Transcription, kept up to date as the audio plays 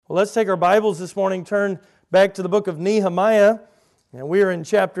Well, let's take our Bibles this morning, turn back to the book of Nehemiah, and we are in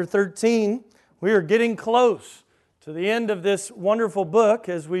chapter 13. We are getting close to the end of this wonderful book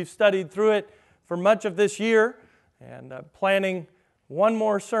as we've studied through it for much of this year, and planning one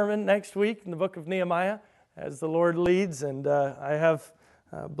more sermon next week in the book of Nehemiah as the Lord leads, and I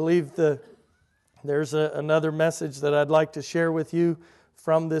believe there's another message that I'd like to share with you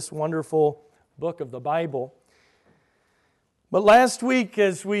from this wonderful book of the Bible. But last week,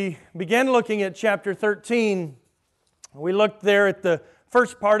 as we began looking at chapter 13, we looked there at the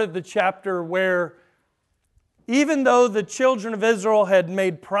first part of the chapter where even though the children of Israel had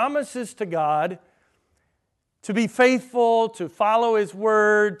made promises to God to be faithful, to follow His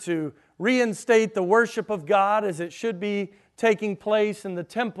word, to reinstate the worship of God as it should be taking place in the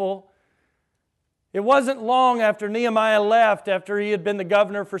temple, it wasn't long after Nehemiah left, after he had been the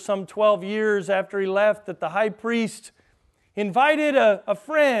governor for some 12 years after he left, that the high priest invited a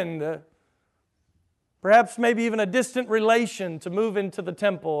friend, perhaps maybe even a distant relation, to move into the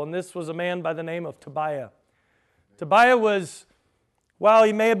temple. And this was a man by the name of Tobiah. Tobiah was, while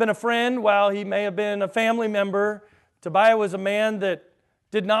he may have been a friend, while he may have been a family member, Tobiah was a man that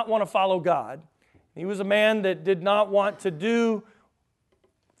did not want to follow God. He was a man that did not want to do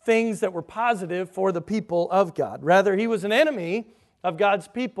things that were positive for the people of God. Rather, he was an enemy of God's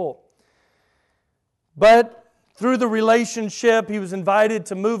people. But through the relationship, he was invited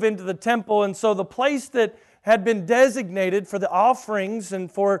to move into the temple, and so the place that had been designated for the offerings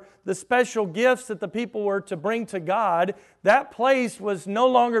and for the special gifts that the people were to bring to God, that place was no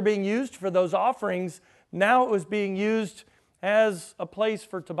longer being used for those offerings. Now it was being used as a place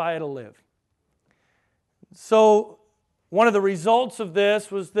for Tobiah to live. So one of the results of this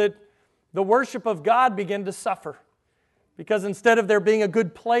was that the worship of God began to suffer. Because instead of there being a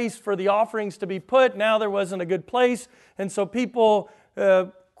good place for the offerings to be put, now there wasn't a good place. And so people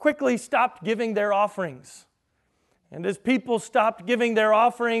quickly stopped giving their offerings. And as people stopped giving their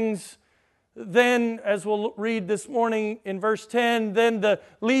offerings, then, as we'll read this morning in verse 10, then the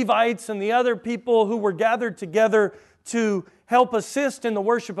Levites and the other people who were gathered together to help assist in the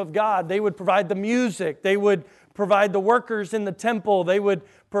worship of God, they would provide the music, they would provide the workers in the temple, they would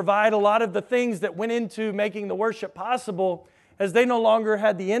provide a lot of the things that went into making the worship possible. As they no longer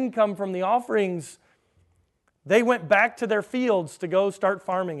had the income from the offerings, they went back to their fields to go start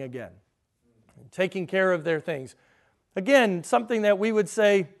farming again, taking care of their things. Again, something that we would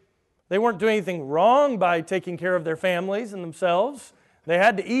say they weren't doing anything wrong by taking care of their families and themselves. They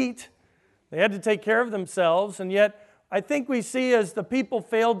had to eat. They had to take care of themselves, and yet I think we see as the people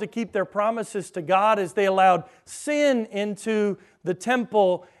failed to keep their promises to God, as they allowed sin into the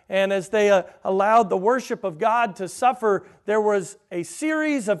temple, and as they allowed the worship of God to suffer, there was a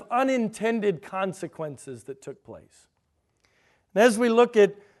series of unintended consequences that took place. And as we look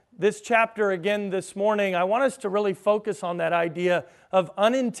at this chapter again this morning, I want us to really focus on that idea of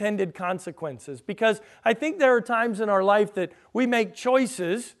unintended consequences, because I think there are times in our life that we make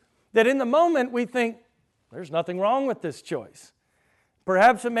choices that in the moment we think, there's nothing wrong with this choice.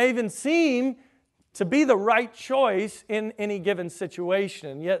 Perhaps it may even seem to be the right choice in any given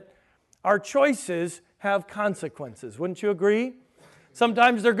situation, yet our choices have consequences. Wouldn't you agree?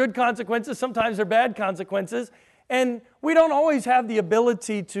 Sometimes they're good consequences, sometimes they're bad consequences, and we don't always have the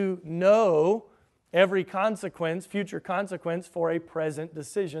ability to know every consequence, future consequence for a present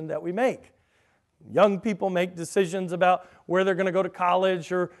decision that we make. Young people make decisions about where they're going to go to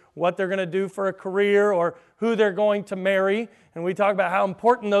college or what they're going to do for a career or who they're going to marry. And we talk about how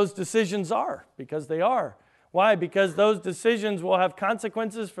important those decisions are, because they are. Why? Because those decisions will have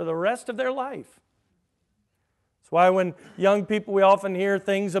consequences for the rest of their life. That's why when young people, we often hear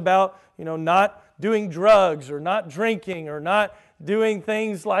things about, not doing drugs or not drinking or not doing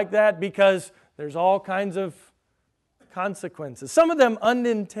things like that, because there's all kinds of consequences. Some of them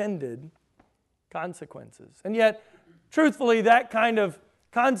unintended consequences. And yet, truthfully, that kind of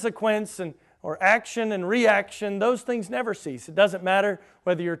consequence or action and reaction, those things never cease. It doesn't matter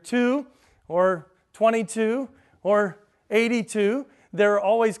whether you're 2 or 22 or 82. There are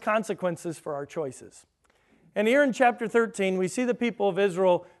always consequences for our choices. And here in chapter 13, we see the people of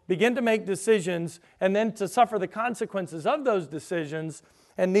Israel begin to make decisions and then to suffer the consequences of those decisions,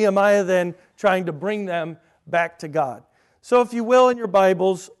 and Nehemiah then trying to bring them back to God. So if you will, in your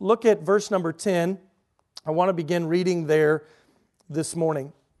Bibles, look at verse number 10. I want to begin reading there this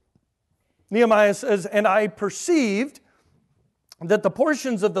morning. Nehemiah says, "And I perceived that the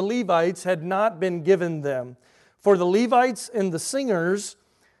portions of the Levites had not been given them, for the Levites and the singers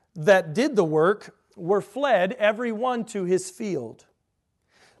that did the work were fled, every one to his field.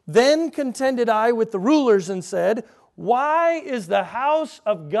 Then contended I with the rulers and said, why is the house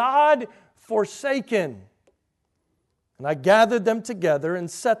of God forsaken? And I gathered them together and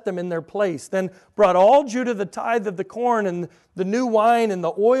set them in their place. Then brought all Judah the tithe of the corn and the new wine and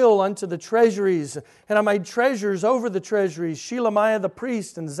the oil unto the treasuries. And I made treasures over the treasuries, Shelemiah the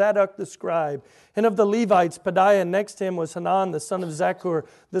priest and Zadok the scribe. And of the Levites, Pedaiah, next to him was Hanan the son of Zaccur,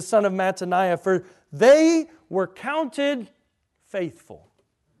 the son of Mattaniah. For they were counted faithful.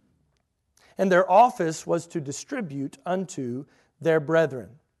 And their office was to distribute unto their brethren.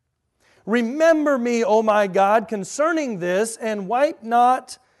 Remember me, O my God, concerning this, and wipe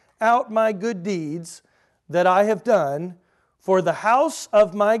not out my good deeds that I have done for the house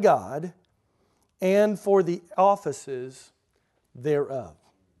of my God and for the offices thereof.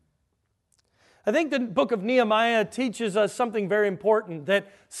 I think the book of Nehemiah teaches us something very important, that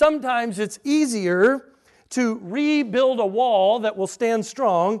sometimes it's easier to rebuild a wall that will stand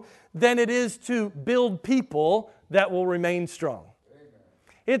strong than it is to build people that will remain strong.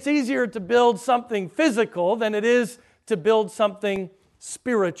 It's easier to build something physical than it is to build something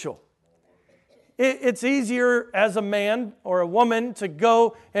spiritual. It's easier as a man or a woman to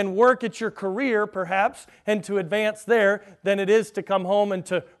go and work at your career, perhaps, and to advance there than it is to come home and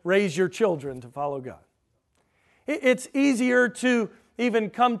to raise your children to follow God. It's easier to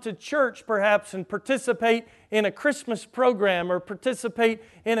even come to church, perhaps, and participate in a Christmas program or participate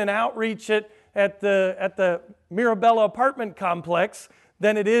in an outreach at the Mirabella apartment complex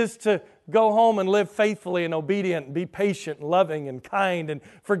than it is to go home and live faithfully and obedient and be patient and loving and kind and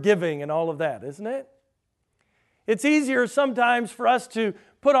forgiving and all of that, isn't it? It's easier sometimes for us to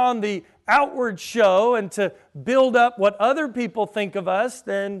put on the outward show and to build up what other people think of us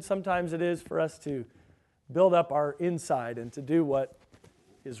than sometimes it is for us to build up our inside and to do what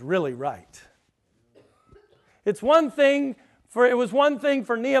is really right. It was one thing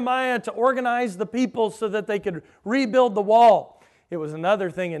for Nehemiah to organize the people so that they could rebuild the wall. It was another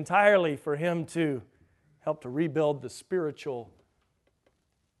thing entirely for him to help to rebuild the spiritual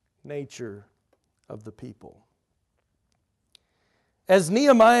nature of the people. As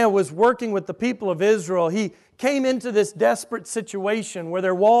Nehemiah was working with the people of Israel, he came into this desperate situation where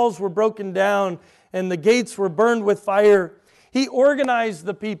their walls were broken down and the gates were burned with fire. He organized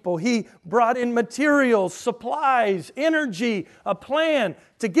the people. He brought in materials, supplies, energy, a plan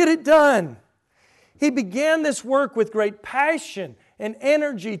to get it done. He began this work with great passion and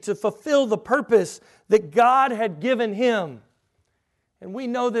energy to fulfill the purpose that God had given him. And we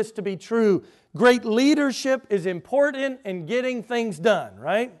know this to be true. Great leadership is important in getting things done,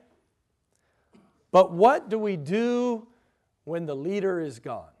 right? But what do we do when the leader is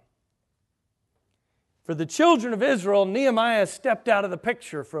gone? For the children of Israel, Nehemiah stepped out of the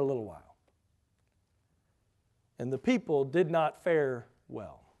picture for a little while. And the people did not fare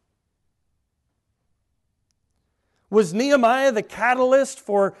well. Was Nehemiah the catalyst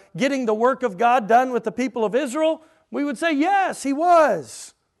for getting the work of God done with the people of Israel? We would say yes, he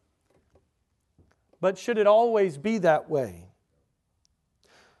was. But should it always be that way?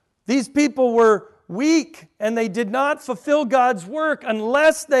 These people were weak and they did not fulfill God's work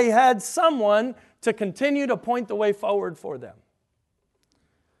unless they had someone to continue to point the way forward for them.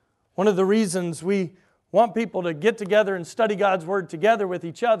 One of the reasons we want people to get together and study God's Word together with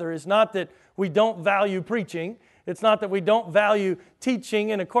each other is not that we don't value preaching. It's not that we don't value teaching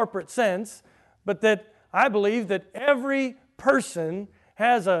in a corporate sense, but that I believe that every person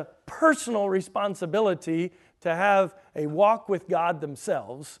has a personal responsibility to have a walk with God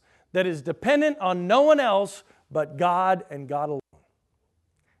themselves that is dependent on no one else but God and God alone.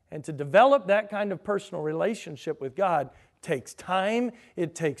 And to develop that kind of personal relationship with God takes time,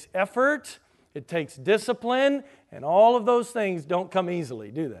 it takes effort, it takes discipline, and all of those things don't come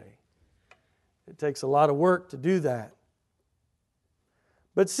easily, do they? It takes a lot of work to do that.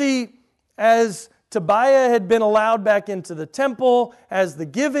 But see, as Tobiah had been allowed back into the temple, as the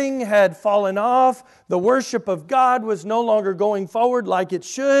giving had fallen off, the worship of God was no longer going forward like it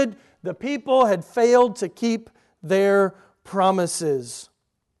should, the people had failed to keep their promises.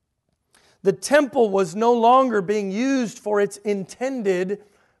 The temple was no longer being used for its intended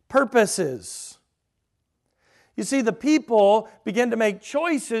purposes. You see, the people began to make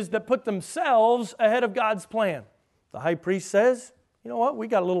choices that put themselves ahead of God's plan. The high priest says, you know what, we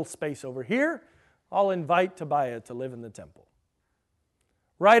got a little space over here. I'll invite Tobiah to live in the temple.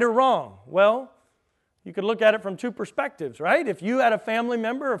 Right or wrong? Well, you could look at it from two perspectives, right? If you had a family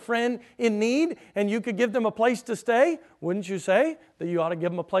member, a friend in need, and you could give them a place to stay, wouldn't you say that you ought to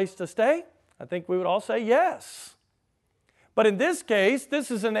give them a place to stay? I think we would all say yes. But in this case,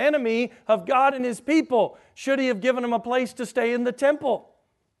 this is an enemy of God and His people. Should He have given him a place to stay in the temple?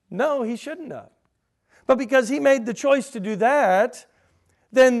 No, He shouldn't have. But because he made the choice to do that,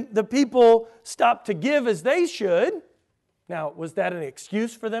 then the people stopped to give as they should. Now, was that an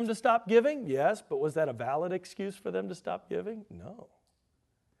excuse for them to stop giving? Yes, but was that a valid excuse for them to stop giving? No.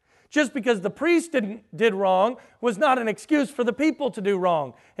 Just because the priest did wrong was not an excuse for the people to do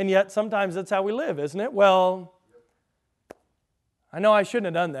wrong. And yet, sometimes that's how we live, isn't it? Well, I know I shouldn't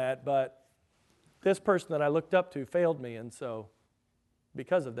have done that, but this person that I looked up to failed me, and so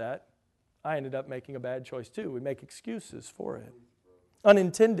because of that, I ended up making a bad choice too. We make excuses for it.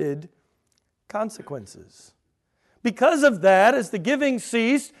 Unintended consequences. Because of that, as the giving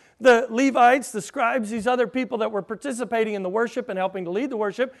ceased, the Levites, the scribes, these other people that were participating in the worship and helping to lead the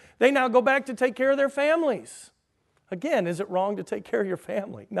worship, they now go back to take care of their families. Again, is it wrong to take care of your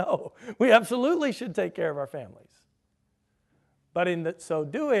family? No, we absolutely should take care of our families. But in so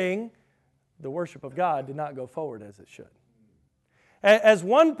doing, the worship of God did not go forward as it should. As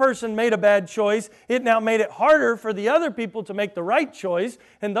one person made a bad choice, it now made it harder for the other people to make the right choice,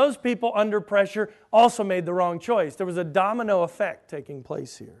 and those people under pressure also made the wrong choice. There was a domino effect taking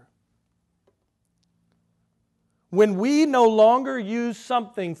place here. When we no longer use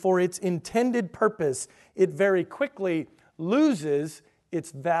something for its intended purpose, it very quickly loses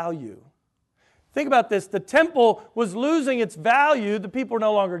its value. Think about this. The temple was losing its value. The people were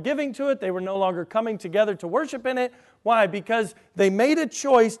no longer giving to it. They were no longer coming together to worship in it. Why? Because they made a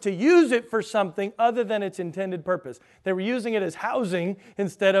choice to use it for something other than its intended purpose. They were using it as housing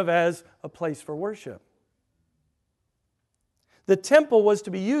instead of as a place for worship. The temple was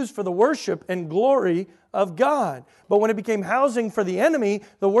to be used for the worship and glory of God. But when it became housing for the enemy,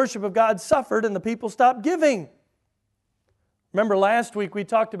 the worship of God suffered and the people stopped giving. Remember last week we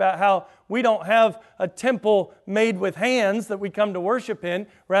talked about how we don't have a temple made with hands that we come to worship in.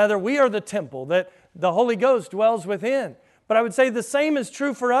 Rather, we are the temple that the Holy Ghost dwells within. But I would say the same is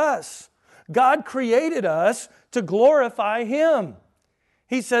true for us. God created us to glorify Him.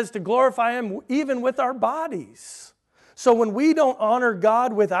 He says to glorify Him even with our bodies. So when we don't honor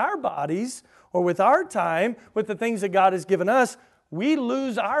God with our bodies or with our time, with the things that God has given us, we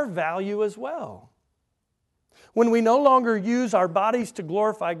lose our value as well. When we no longer use our bodies to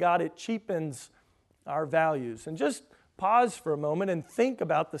glorify God, it cheapens our values. And just pause for a moment and think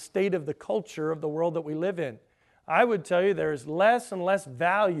about the state of the culture of the world that we live in. I would tell you there is less and less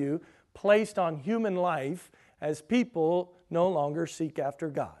value placed on human life as people no longer seek after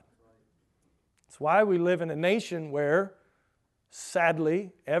God. It's why we live in a nation where,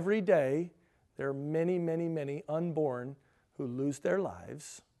 sadly, every day, there are many, many, many unborn who lose their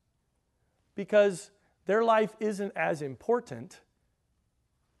lives because their life isn't as important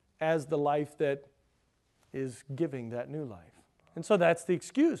as the life that is giving that new life. And so that's the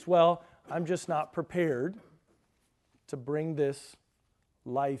excuse. Well, I'm just not prepared to bring this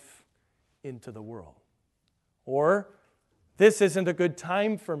life into the world. Or, this isn't a good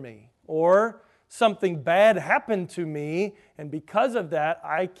time for me. Or, something bad happened to me, and because of that,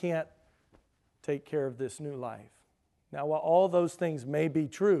 I can't take care of this new life. Now, while all those things may be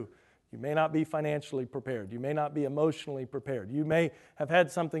true, you may not be financially prepared. You may not be emotionally prepared. You may have had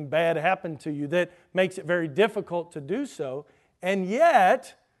something bad happen to you that makes it very difficult to do so. And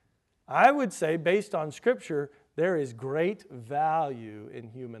yet, I would say, based on Scripture, there is great value in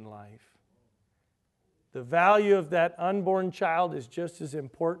human life. The value of that unborn child is just as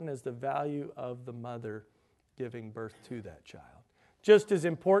important as the value of the mother giving birth to that child. Just as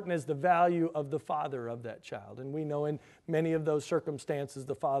important as the value of the father of that child. And we know in many of those circumstances,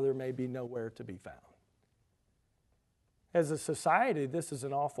 the father may be nowhere to be found. As a society, this is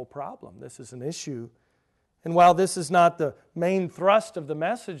an awful problem. This is an issue. And while this is not the main thrust of the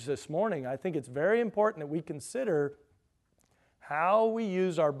message this morning, I think it's very important that we consider how we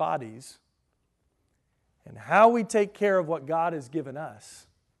use our bodies and how we take care of what God has given us.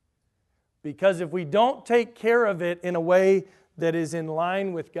 Because if we don't take care of it in a way that is in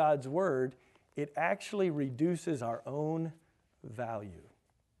line with God's Word, it actually reduces our own value.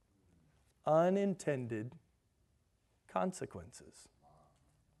 Unintended consequences.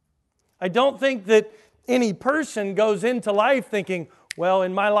 I don't think that any person goes into life thinking, well,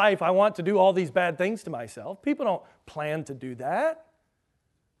 in my life I want to do all these bad things to myself. People don't plan to do that.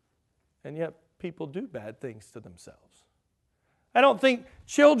 And yet people do bad things to themselves. I don't think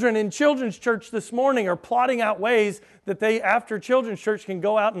children in children's church this morning are plotting out ways that they, after children's church, can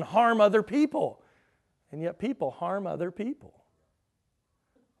go out and harm other people. And yet people harm other people.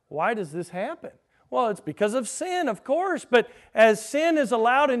 Why does this happen? Well, it's because of sin, of course. But as sin is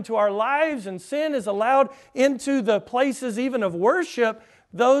allowed into our lives and sin is allowed into the places even of worship,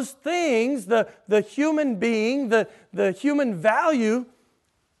 those things, the human being, the human value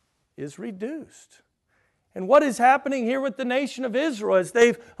is reduced. And what is happening here with the nation of Israel as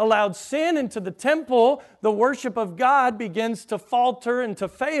they've allowed sin into the temple, the worship of God begins to falter and to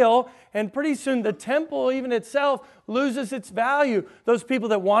fail, and pretty soon the temple even itself loses its value. Those people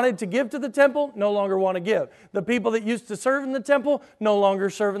that wanted to give to the temple no longer want to give. The people that used to serve in the temple no longer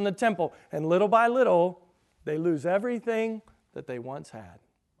serve in the temple. And little by little, they lose everything that they once had.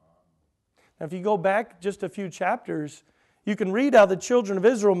 Now, if you go back just a few chapters, you can read how the children of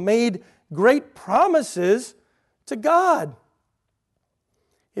Israel made great promises to God.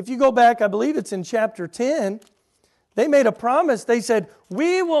 If you go back, I believe it's in chapter 10, they made a promise. They said,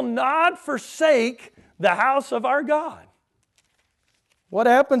 "We will not forsake the house of our God." What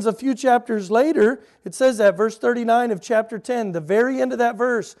happens a few chapters later? It says that, verse 39 of chapter 10, the very end of that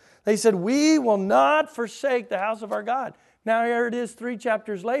verse, they said, "We will not forsake the house of our God." Now here it is 3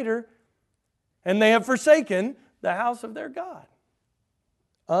 chapters later, and they have forsaken the house of their God.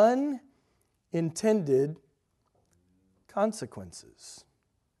 Unintended consequences.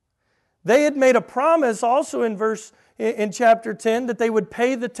 They had made a promise also in chapter 10 that they would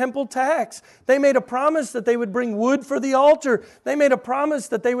pay the temple tax. They made a promise that they would bring wood for the altar. They made a promise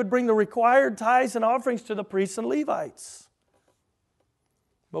that they would bring the required tithes and offerings to the priests and Levites.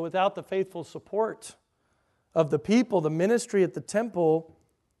 But without the faithful support of the people, the ministry at the temple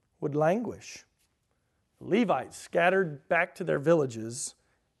would languish. Levites scattered back to their villages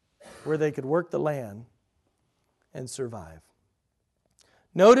where they could work the land and survive.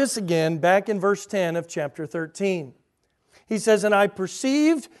 Notice again back in verse 10 of chapter 13. He says, "And I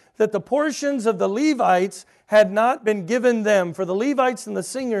perceived that the portions of the Levites had not been given them, for the Levites and the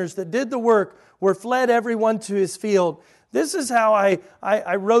singers that did the work were fled every one to his field." This is how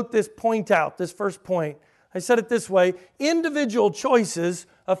I wrote this point out, this first point. I said it this way: individual choices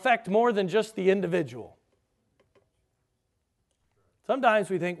affect more than just the individual. Sometimes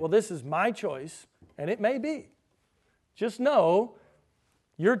we think, well, this is my choice, and it may be. Just know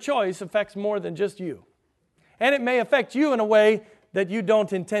your choice affects more than just you. And it may affect you in a way that you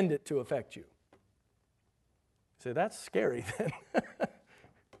don't intend it to affect you. So that's scary then.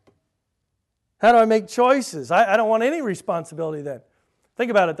 How do I make choices? I don't want any responsibility then. Think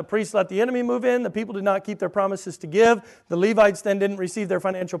about it. The priests let the enemy move in. The people did not keep their promises to give. The Levites then didn't receive their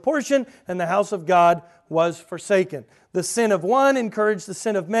financial portion, and the house of God was forsaken. The sin of one encouraged the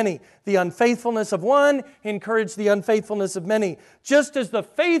sin of many. The unfaithfulness of one encouraged the unfaithfulness of many. Just as the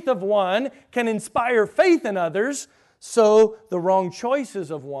faith of one can inspire faith in others, so the wrong choices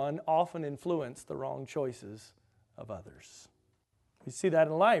of one often influence the wrong choices of others. You see that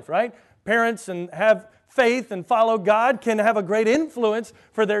in life, right? Parents and have faith and follow God can have a great influence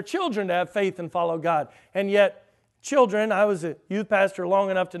for their children to have faith and follow God. And yet, children, I was a youth pastor long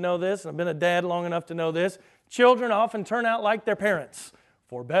enough to know this, and I've been a dad long enough to know this, children often turn out like their parents,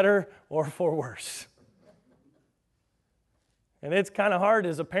 for better or for worse. And it's kind of hard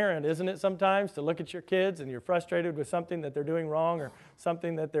as a parent, isn't it, sometimes, to look at your kids and you're frustrated with something that they're doing wrong or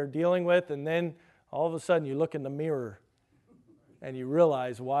something that they're dealing with, and then all of a sudden you look in the mirror and you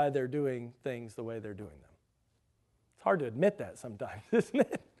realize why they're doing things the way they're doing them. It's hard to admit that sometimes, isn't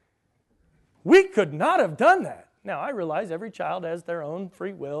it? We could not have done that. Now, I realize every child has their own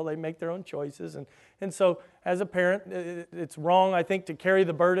free will. They make their own choices. And so, as a parent, it's wrong, I think, to carry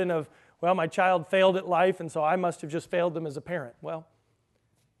the burden of, well, my child failed at life, and so I must have just failed them as a parent. Well,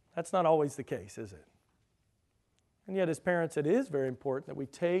 that's not always the case, is it? And yet, as parents, it is very important that we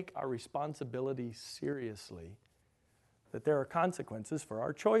take our responsibility seriously, that there are consequences for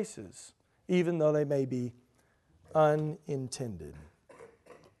our choices, even though they may be unintended.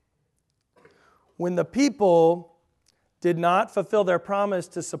 When the people did not fulfill their promise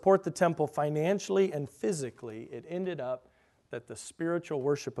to support the temple financially and physically, it ended up that the spiritual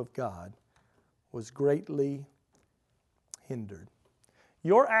worship of God was greatly hindered.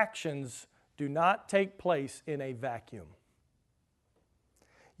 Your actions do not take place in a vacuum.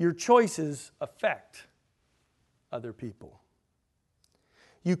 Your choices affect other people.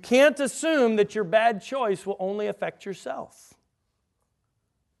 You can't assume that your bad choice will only affect yourself.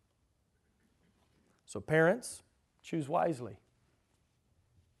 So parents, choose wisely.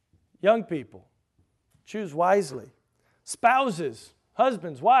 Young people, choose wisely. Spouses,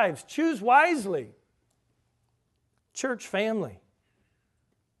 husbands, wives, choose wisely. Church family,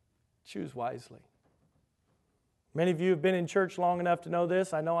 choose wisely. Many of you have been in church long enough to know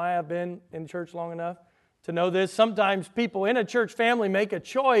this. I know I have been in church long enough to know this. Sometimes people in a church family make a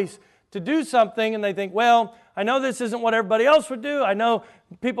choice to do something and they think, well, I know this isn't what everybody else would do. I know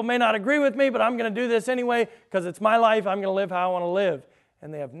people may not agree with me, but I'm going to do this anyway because it's my life. I'm going to live how I want to live.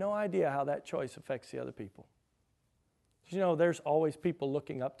 And they have no idea how that choice affects the other people. You know, there's always people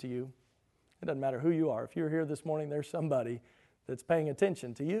looking up to you. It doesn't matter who you are. If you're here this morning, there's somebody that's paying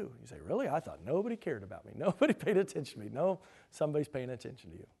attention to you. You say, really? I thought nobody cared about me. Nobody paid attention to me. No, somebody's paying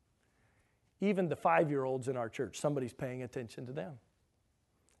attention to you. Even the 5-year-olds in our church, somebody's paying attention to them.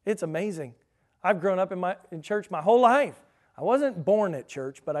 It's amazing. I've grown up in church my whole life. I wasn't born at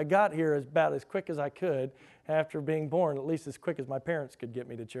church, but I got here about as quick as I could after being born, at least as quick as my parents could get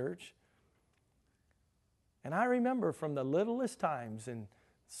me to church. And I remember from the littlest times in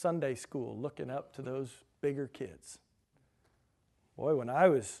Sunday school looking up to those bigger kids. Boy, when I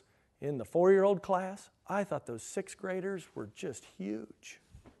was in the 4-year-old class, I thought those 6th graders were just huge.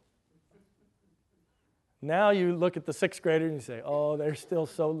 Now you look at the 6th graders and you say, oh, they're still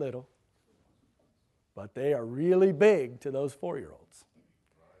so little. But they are really big to those 4-year-olds.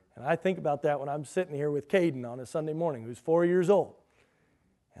 And I think about that when I'm sitting here with Caden on a Sunday morning, who's 4 years old.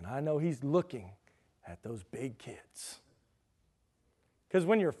 And I know he's looking at those big kids. Because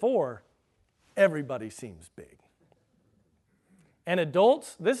when you're 4, everybody seems big. And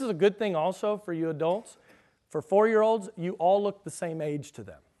adults, this is a good thing also for you adults. For 4-year-olds, you all look the same age to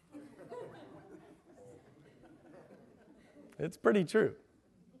them. It's pretty true.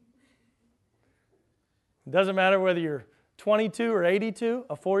 It doesn't matter whether you're 22 or 82,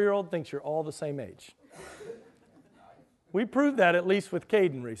 a 4-year-old thinks you're all the same age. We proved that at least with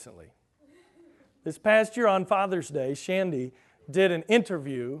Caden recently. This past year on Father's Day, Shandy did an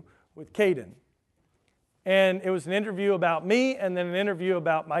interview with Caden. And it was an interview about me and then an interview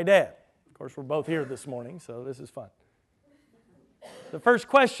about my dad. Of course, we're both here this morning, so this is fun. The first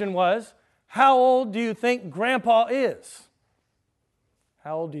question was, how old do you think Grandpa is?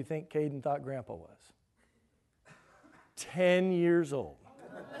 How old do you think Caden thought Grandpa was? 10 years old.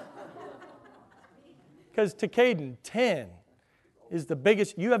 Because to Caden, 10 is the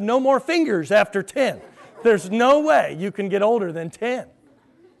biggest. You have no more fingers after 10. There's no way you can get older than 10.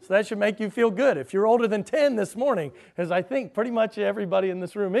 So that should make you feel good. If you're older than 10 this morning, as I think pretty much everybody in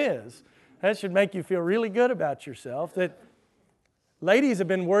this room is, that should make you feel really good about yourself. That ladies have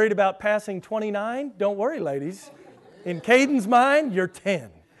been worried about passing 29. Don't worry, ladies. In Caden's mind, you're 10.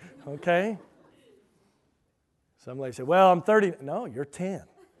 Okay? Some ladies say, well, I'm 30. No, you're 10.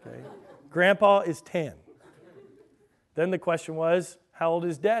 Okay? Grandpa is 10. Then the question was, how old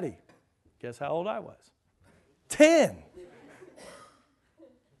is Daddy? Guess how old I was? 10.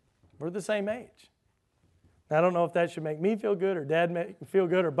 We're the same age. Now, I don't know if that should make me feel good or Dad make me feel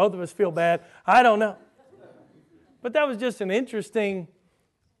good or both of us feel bad. I don't know. But that was just an interesting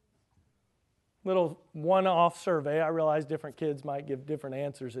little one-off survey. I realize different kids might give different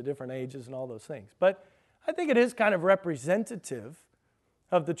answers at different ages and all those things. But I think it is kind of representative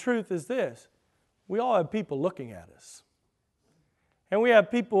of the truth is this. We all have people looking at us. And we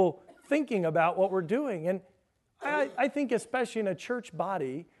have people thinking about what we're doing. And I think especially in a church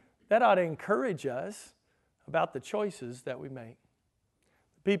body, that ought to encourage us about the choices that we make.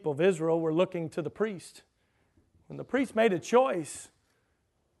 The people of Israel were looking to the priest. When the priest made a choice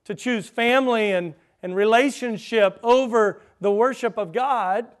to choose family and relationship over the worship of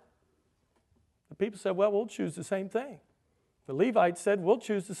God, the people said, well, we'll choose the same thing. The Levites said, we'll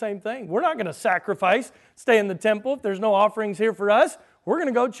choose the same thing. We're not going to sacrifice, stay in the temple. If there's no offerings here for us, we're going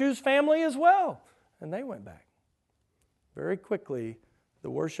to go choose family as well. And they went back. Very quickly, the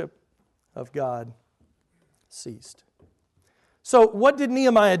worship of God ceased. So what did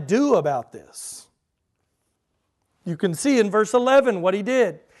Nehemiah do about this? You can see in verse 11 what he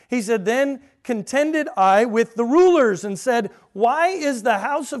did. He said, then contended I with the rulers and said, why is the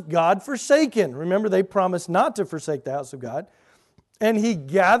house of God forsaken? Remember, they promised not to forsake the house of God. And he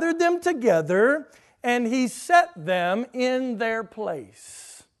gathered them together and he set them in their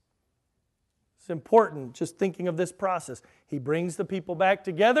place. It's important just thinking of this process. He brings the people back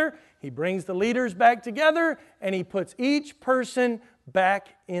together, he brings the leaders back together, and he puts each person back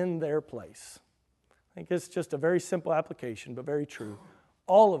in their place. I think it's just a very simple application, but very true.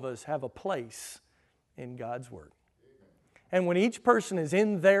 All of us have a place in God's Word. And when each person is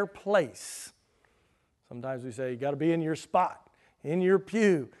in their place, sometimes we say, you got to be in your spot, in your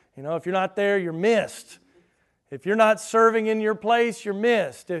pew. You know, if you're not there, you're missed. If you're not serving in your place, you're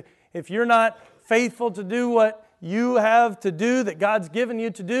missed. If you're not faithful to do what you have to do, that God's given you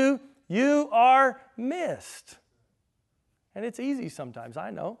to do, you are missed. And it's easy sometimes,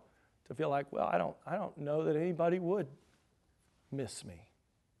 I know, to feel like, well, I don't know that anybody would miss me.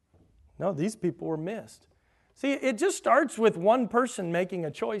 No, these people were missed. See, it just starts with one person making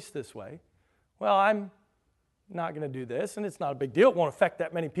a choice this way. Well, I'm not going to do this, and it's not a big deal. It won't affect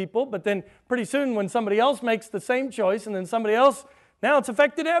that many people. But then pretty soon when somebody else makes the same choice, and then somebody else, now it's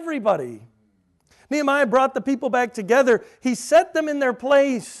affected everybody. Nehemiah brought the people back together. He set them in their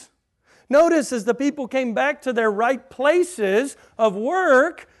place. Notice as the people came back to their right places of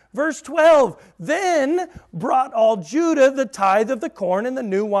work, verse 12, then brought all Judah the tithe of the corn and the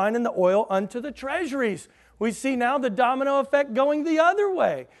new wine and the oil unto the treasuries. We see now the domino effect going the other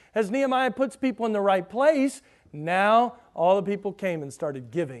way. As Nehemiah puts people in the right place, now all the people came and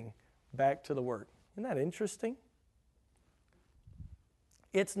started giving back to the work. Isn't that interesting?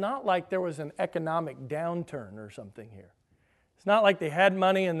 It's not like there was an economic downturn or something here. It's not like they had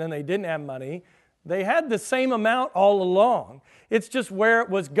money and then they didn't have money. They had the same amount all along. It's just where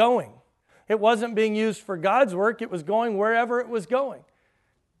it was going. It wasn't being used for God's work. It was going wherever it was going.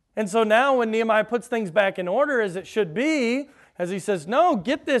 And so now when Nehemiah puts things back in order as it should be, as he says, no,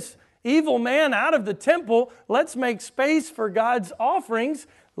 get this evil man out of the temple. Let's make space for God's offerings.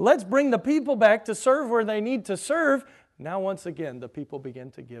 Let's bring the people back to serve where they need to serve. Now once again, the people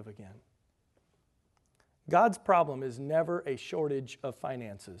begin to give again. God's problem is never a shortage of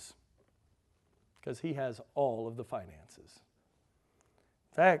finances because He has all of the finances.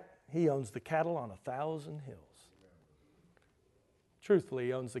 In fact, He owns the cattle on 1,000 hills. Truthfully,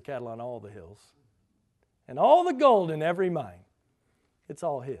 He owns the cattle on all the hills. And all the gold in every mine, it's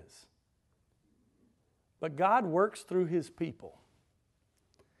all His. But God works through His people.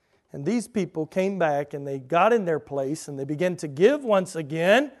 And these people came back and they got in their place and they began to give once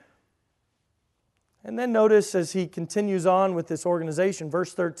again. And then notice as he continues on with this organization,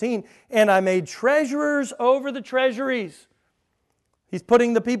 verse 13, and I made treasurers over the treasuries. He's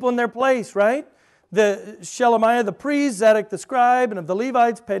putting the people in their place, right? The Shelemiah the priest, Zadok the scribe, and of the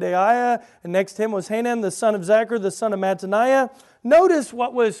Levites, Pedaiah, and next to him was Hanan the son of Zachar, the son of Mattaniah. Notice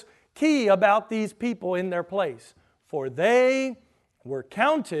what was key about these people in their place. For they were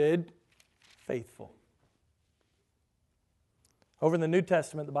counted faithful. Over in the New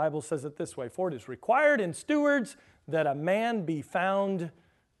Testament, the Bible says it this way, for it is required in stewards that a man be found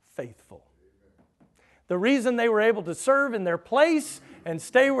faithful. The reason they were able to serve in their place and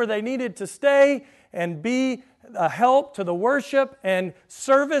stay where they needed to stay and be a help to the worship and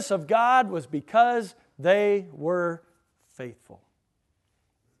service of God was because they were faithful.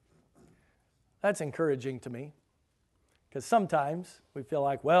 That's encouraging to me because sometimes we feel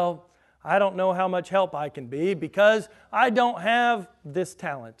like, well, I don't know how much help I can be because I don't have this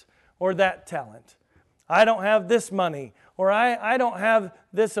talent or that talent. I don't have this money or I don't have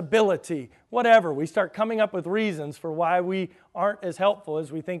this ability. Whatever. We start coming up with reasons for why we aren't as helpful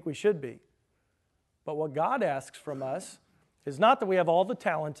as we think we should be. But what God asks from us is not that we have all the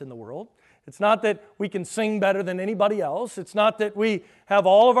talent in the world. It's not that we can sing better than anybody else. It's not that we have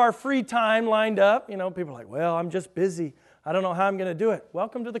all of our free time lined up. You know, people are like, well, I'm just busy. I don't know how I'm going to do it.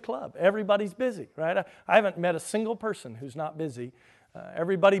 Welcome to the club. Everybody's busy, right? I haven't met a single person who's not busy.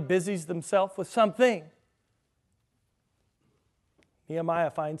 Everybody busies themselves with something. Nehemiah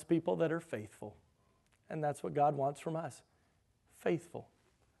finds people that are faithful. And that's what God wants from us. Faithful.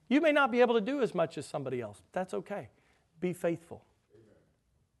 You may not be able to do as much as somebody else. That's okay. Be faithful.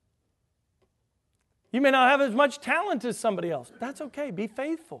 You may not have as much talent as somebody else. That's okay. Be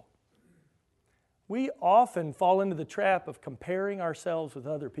faithful. We often fall into the trap of comparing ourselves with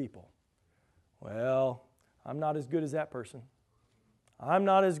other people. Well, I'm not as good as that person. I'm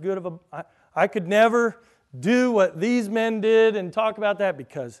not as good of I could never do what these men did and talk about that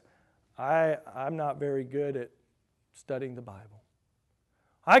because I'm not very good at studying the Bible.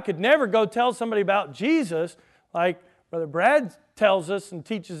 I could never go tell somebody about Jesus like Brother Brad tells us and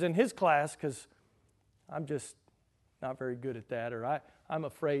teaches in his class because I'm just not very good at that, or I'm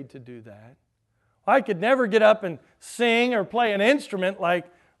afraid to do that. I could never get up and sing or play an instrument like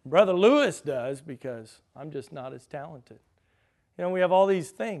Brother Lewis does because I'm just not as talented. You know, we have all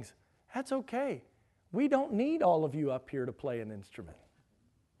these things. That's okay. We don't need all of you up here to play an instrument.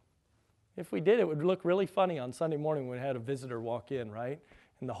 If we did, it would look really funny on Sunday morning when we had a visitor walk in, right?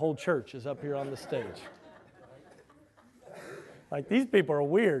 And the whole church is up here on the stage. Like, these people are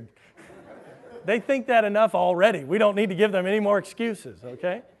weird. They think that enough already. We don't need to give them any more excuses,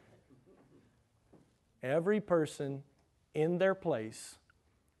 okay? Every person in their place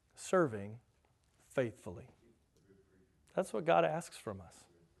serving faithfully. That's what God asks from us.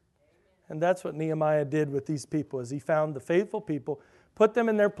 And that's what Nehemiah did with these people as he found the faithful people, put them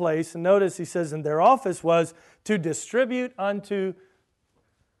in their place, and notice he says, and their office was to distribute unto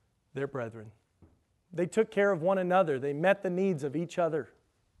their brethren. They took care of one another. They met the needs of each other.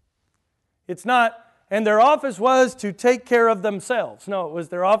 It's not, and their office was to take care of themselves. No, it was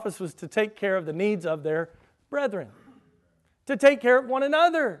their office was to take care of the needs of their brethren. To take care of one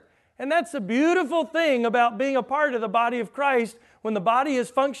another. And that's the beautiful thing about being a part of the body of Christ when the body is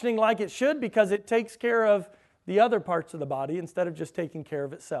functioning like it should because it takes care of the other parts of the body instead of just taking care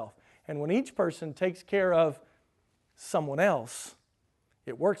of itself. And when each person takes care of someone else,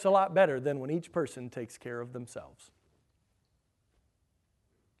 it works a lot better than when each person takes care of themselves.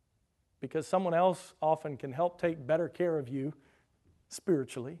 Because someone else often can help take better care of you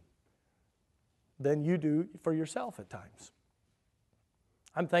spiritually than you do for yourself at times.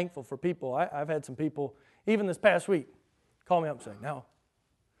 I'm thankful for people. I've had some people, even this past week, call me up and say, "Now,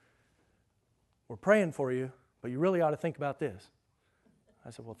 we're praying for you, but you really ought to think about this." I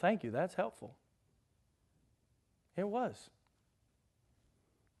said, "Well, thank you. That's helpful." It was.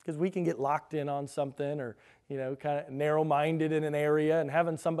 Because we can get locked in on something or, kind of narrow-minded in an area, and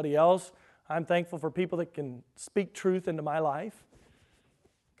having somebody else, I'm thankful for people that can speak truth into my life.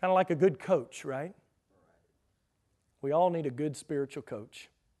 Kind of like a good coach, right? We all need a good spiritual coach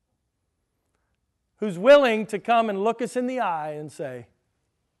who's willing to come and look us in the eye and say,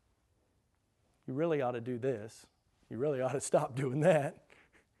 "You really ought to do this. You really ought to stop doing that.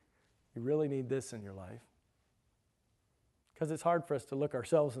 You really need this in your life." Because it's hard for us to look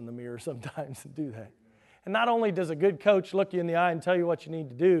ourselves in the mirror sometimes and do that. And not only does a good coach look you in the eye and tell you what you need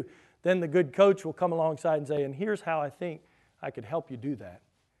to do, then the good coach will come alongside and say, "And here's how I think I could help you do that.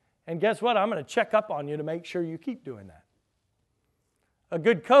 And guess what? I'm going to check up on you to make sure you keep doing that." A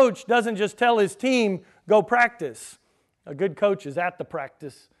good coach doesn't just tell his team, "Go practice." A good coach is at the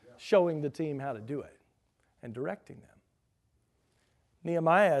practice, showing the team how to do it and directing them.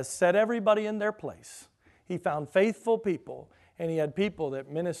 Nehemiah set everybody in their place. He found faithful people, and he had people that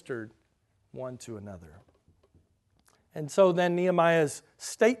ministered one to another. And so then Nehemiah's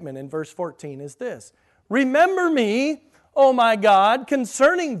statement in verse 14 is this: "Remember me, O my God,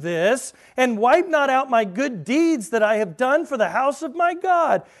 concerning this, and wipe not out my good deeds that I have done for the house of my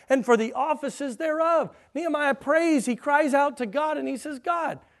God and for the offices thereof." Nehemiah prays, he cries out to God, and he says,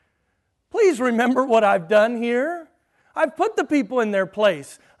 "God, please remember what I've done here. I've put the people in their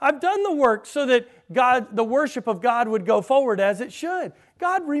place. I've done the work so that the worship of God would go forward as it should.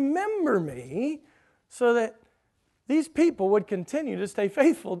 God, remember me so that these people would continue to stay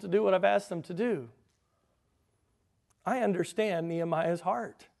faithful to do what I've asked them to do." I understand Nehemiah's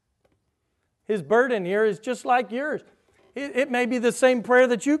heart. His burden here is just like yours. It may be the same prayer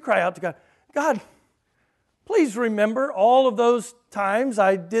that you cry out to God. "God, please remember all of those times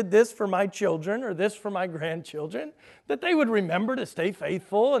I did this for my children or this for my grandchildren," that they would remember to stay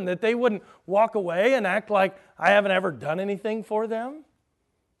faithful and that they wouldn't walk away and act like I haven't ever done anything for them.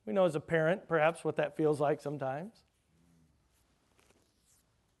 We know as a parent perhaps what that feels like sometimes.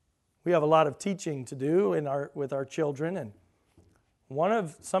 We have a lot of teaching to do with our children, and one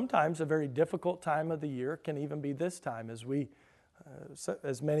of sometimes a very difficult time of the year can even be this time as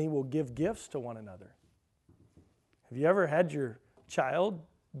many will give gifts to one another. Have you ever had your child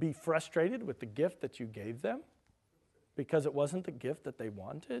be frustrated with the gift that you gave them because it wasn't the gift that they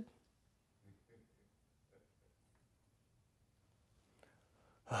wanted?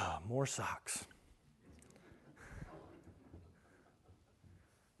 More socks.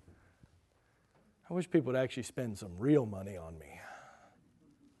 I wish people would actually spend some real money on me.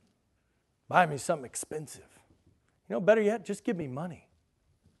 Buy me something expensive. Better yet, just give me money.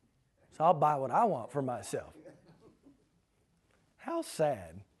 So I'll buy what I want for myself. How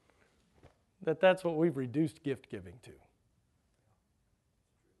sad that that's what we've reduced gift giving to.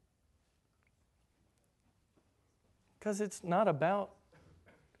 Because it's not about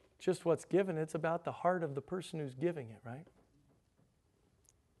just what's given, it's about the heart of the person who's giving it, right?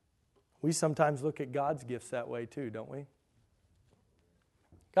 We sometimes look at God's gifts that way too, don't we?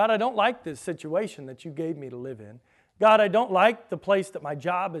 God, I don't like this situation that you gave me to live in. God, I don't like the place that my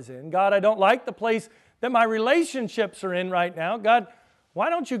job is in. God, I don't like the place that my relationships are in right now. God, why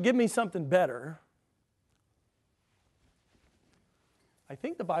don't you give me something better? I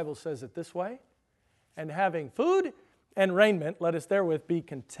think the Bible says it this way: "And having food and raiment, let us therewith be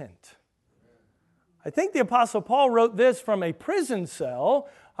content." I think the Apostle Paul wrote this from a prison cell.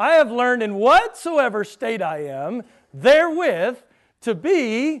 "I have learned in whatsoever state I am, therewith to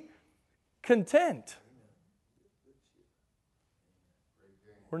be content."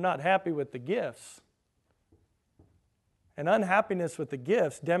 We're not happy with the gifts. And unhappiness with the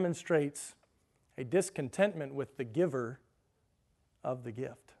gifts demonstrates a discontentment with the giver of the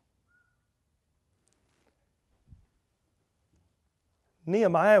gift.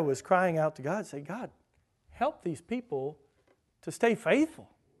 Nehemiah was crying out to God, say, "God, help these people to stay faithful.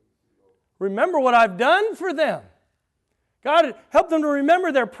 Remember what I've done for them. God, help them to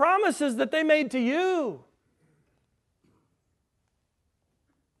remember their promises that they made to you."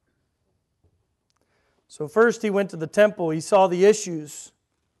 So first he went to the temple. He saw the issues.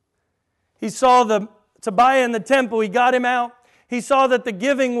 He saw Tobiah in the temple. He got him out. He saw that the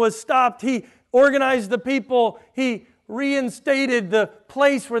giving was stopped. He organized the people. He reinstated the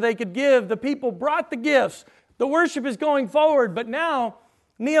place where they could give. The people brought the gifts. The worship is going forward. But now,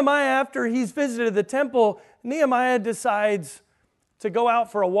 Nehemiah, after he's visited the temple, Nehemiah decides to go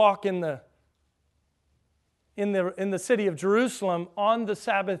out for a walk in the city of Jerusalem on the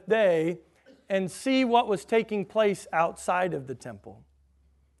Sabbath day and see what was taking place outside of the temple.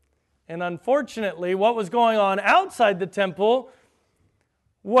 And unfortunately, what was going on outside the temple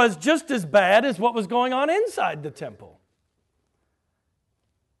was just as bad as what was going on inside the temple.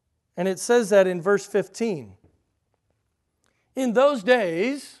 And it says that in verse 15. In those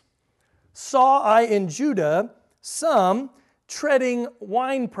days saw I in Judah some treading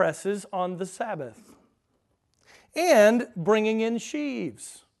wine presses on the Sabbath, and bringing in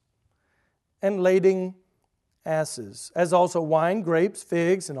sheaves, and lading asses, as also wine, grapes,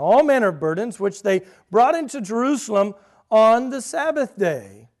 figs, and all manner of burdens, which they brought into Jerusalem on the Sabbath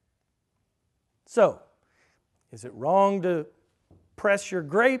day. So, is it wrong to press your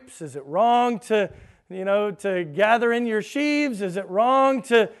grapes? Is it wrong to gather in your sheaves? Is it wrong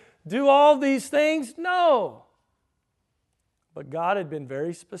to do all these things? No. But God had been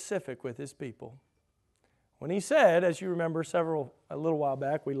very specific with His people. When He said, as you remember a little while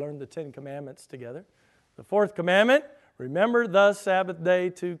back, we learned the 10 Commandments together. The 4th commandment, remember the Sabbath day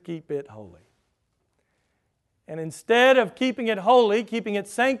to keep it holy. And instead of keeping it holy, keeping it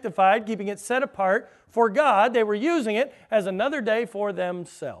sanctified, keeping it set apart for God, they were using it as another day for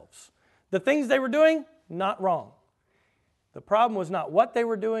themselves. The things they were doing, not wrong. The problem was not what they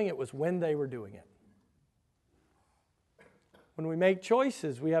were doing, it was when they were doing it. When we make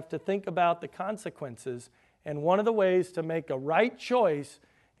choices, we have to think about the consequences. And one of the ways to make a right choice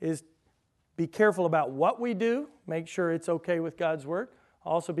is be careful about what we do, make sure it's okay with God's Word.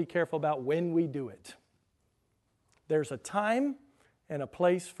 Also be careful about when we do it. There's a time and a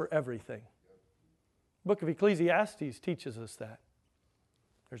place for everything. The book of Ecclesiastes teaches us that.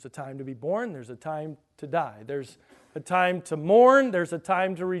 There's a time to be born, there's a time to die. There's a time to mourn, there's a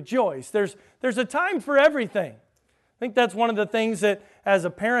time to rejoice. There's a time for everything. I think that's one of the things that as a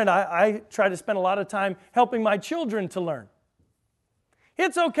parent I try to spend a lot of time helping my children to learn.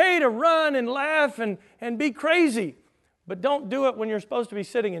 It's okay to run and laugh and be crazy, but don't do it when you're supposed to be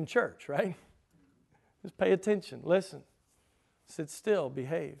sitting in church, right? Just pay attention, listen, sit still,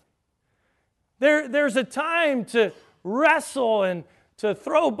 behave. There's a time to wrestle and to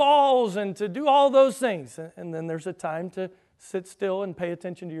throw balls and to do all those things. And then there's a time to sit still and pay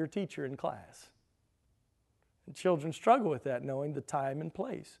attention to your teacher in class. And children struggle with that, knowing the time and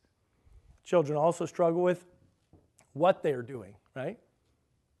place. Children also struggle with what they're doing, right?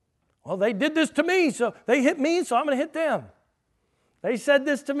 Well, they did this to me, so they hit me, so I'm going to hit them. They said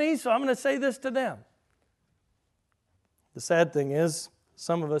this to me, so I'm going to say this to them. The sad thing is,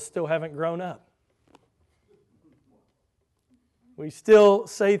 some of us still haven't grown up. We still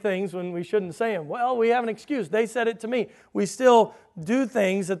say things when we shouldn't say them. Well, we have an excuse. They said it to me. We still do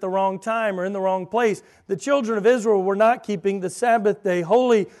things at the wrong time or in the wrong place. The children of Israel were not keeping the Sabbath day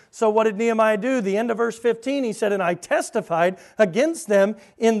holy. So what did Nehemiah do? The end of verse 15, he said, "And I testified against them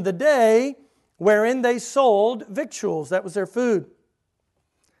in the day wherein they sold victuals." That was their food.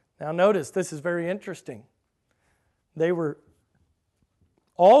 Now notice, this is very interesting. They were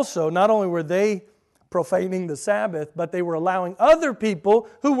also, not only were they profaning the Sabbath, but they were allowing other people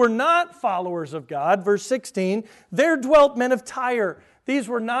who were not followers of God. Verse 16, there dwelt men of Tyre. These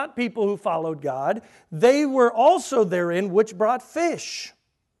were not people who followed God. They were also therein which brought fish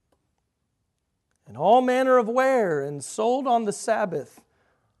and all manner of ware, and sold on the Sabbath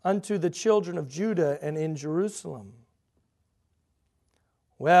unto the children of Judah and in Jerusalem.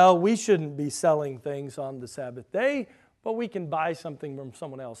 Well, we shouldn't be selling things on the Sabbath day, but we can buy something from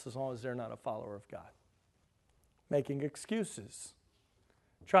someone else as long as they're not a follower of God. Making excuses,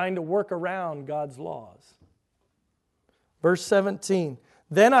 trying to work around God's laws. Verse 17,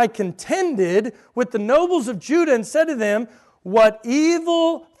 then I contended with the nobles of Judah and said to them, what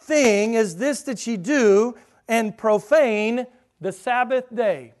evil thing is this that ye do, and profane the Sabbath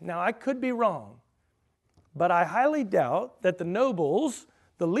day? Now I could be wrong, but I highly doubt that the nobles,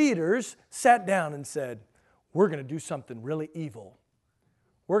 the leaders, sat down and said, we're going to do something really evil.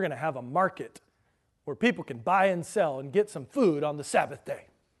 We're going to have a market where people can buy and sell and get some food on the Sabbath day.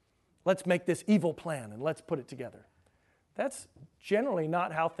 Let's make this evil plan and let's put it together. That's generally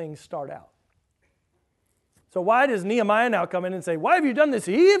not how things start out. So why does Nehemiah now come in and say, why have you done this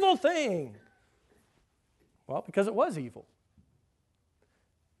evil thing? Well, because it was evil.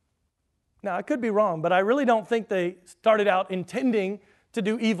 Now, I could be wrong, but I really don't think they started out intending to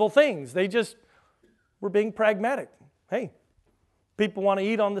do evil things. They just were being pragmatic. Hey, people want to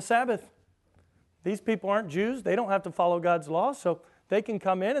eat on the Sabbath. These people aren't Jews. They don't have to follow God's law, so they can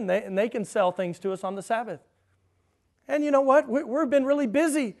come in and they can sell things to us on the Sabbath. And you know what? We've been really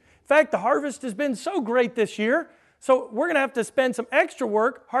busy. In fact, the harvest has been so great this year, so we're going to have to spend some extra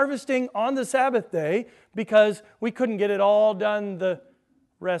work harvesting on the Sabbath day because we couldn't get it all done the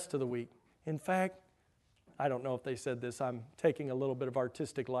rest of the week. In fact, I don't know if they said this. I'm taking a little bit of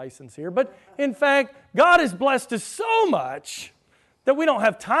artistic license here. But in fact, God has blessed us so much that we don't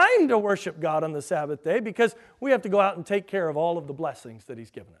have time to worship God on the Sabbath day because we have to go out and take care of all of the blessings that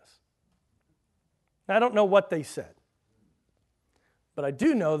He's given us. Now, I don't know what they said. But I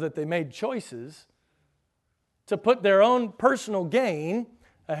do know that they made choices to put their own personal gain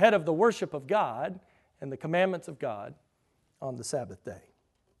ahead of the worship of God and the commandments of God on the Sabbath day.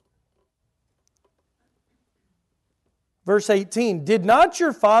 Verse 18, did not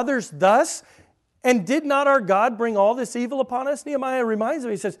your fathers thus, and did not our God bring all this evil upon us? Nehemiah reminds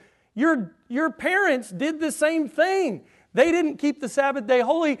him, he says, your parents did the same thing. They didn't keep the Sabbath day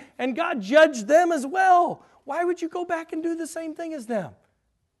holy, and God judged them as well. Why would you go back and do the same thing as them?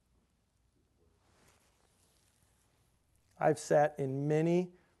 I've sat in many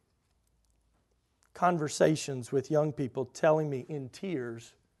conversations with young people telling me in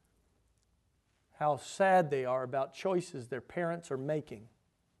tears how sad they are about choices their parents are making.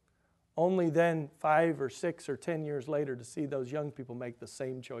 Only then 5 or 6 or 10 years later to see those young people make the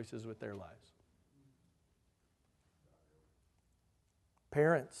same choices with their lives.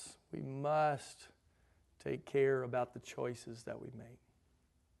 Parents, we must take care about the choices that we make.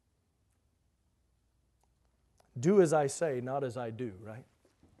 Do as I say, not as I do, right?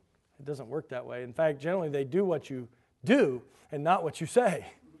 It doesn't work that way. In fact, generally they do what you do and not what you say.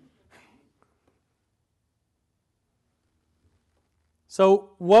 So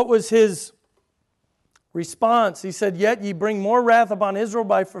what was his response? He said, yet ye bring more wrath upon Israel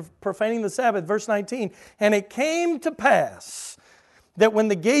by profaning the Sabbath. Verse 19, and it came to pass that when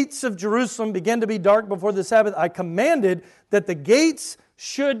the gates of Jerusalem began to be dark before the Sabbath, I commanded that the gates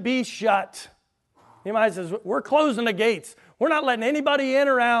should be shut. Nehemiah says, we're closing the gates. We're not letting anybody in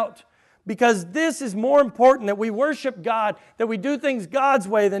or out because this is more important that we worship God, that we do things God's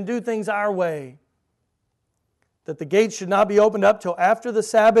way than do things our way. That the gates should not be opened up till after the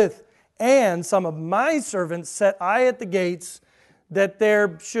Sabbath. And some of my servants set I at the gates, that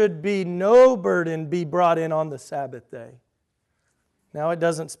there should be no burden be brought in on the Sabbath day. Now it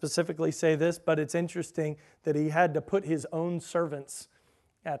doesn't specifically say this, but it's interesting that he had to put his own servants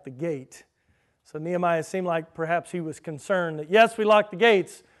at the gate. So Nehemiah seemed like perhaps he was concerned that yes, we locked the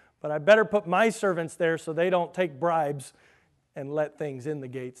gates, but I better put my servants there so they don't take bribes and let things in the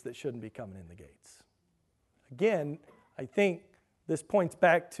gates that shouldn't be coming in the gates. Again, I think this points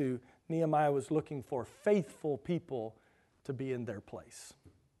back to Nehemiah was looking for faithful people to be in their place.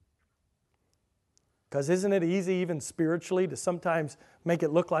 Because isn't it easy even spiritually to sometimes make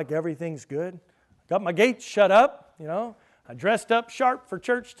it look like everything's good? Got my gates shut up, I dressed up sharp for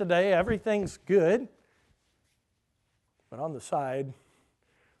church today, everything's good. But on the side,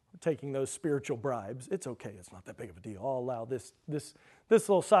 we're taking those spiritual bribes. It's okay, it's not that big of a deal. I'll allow this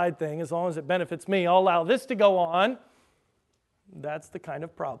little side thing, as long as it benefits me, I'll allow this to go on. That's the kind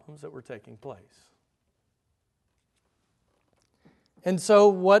of problems that were taking place. And so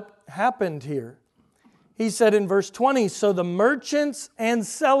what happened here? He said in verse 20, so the merchants and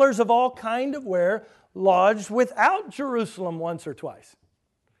sellers of all kind of ware lodged without Jerusalem once or twice.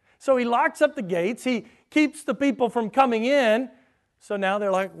 So he locks up the gates. He keeps the people from coming in. So now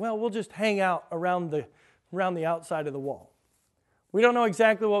they're like, well, we'll just hang out around the outside of the wall. We don't know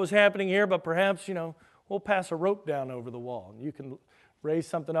exactly what was happening here, but perhaps, we'll pass a rope down over the wall. And you can raise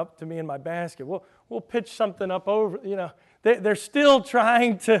something up to me in my basket. We'll pitch something up over, They're still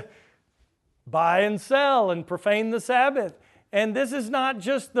trying to buy and sell and profane the Sabbath. And this is not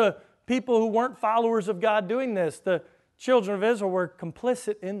just the people who weren't followers of God doing this. The children of Israel were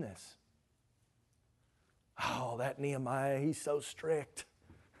complicit in this. Oh, that Nehemiah, he's so strict.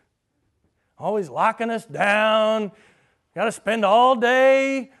 Always locking us down. Got to spend all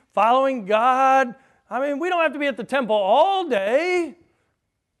day following God. I mean, we don't have to be at the temple all day.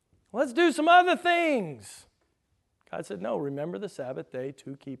 Let's do some other things. God said, no, remember the Sabbath day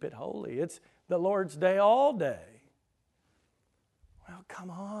to keep it holy. It's the Lord's day all day. Well, come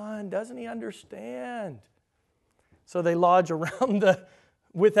on, doesn't he understand? So they lodge around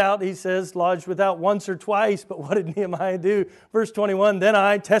he says, lodged without once or twice. But what did Nehemiah do? Verse 21, then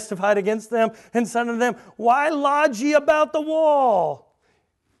I testified against them and said unto them, why lodge ye about the wall?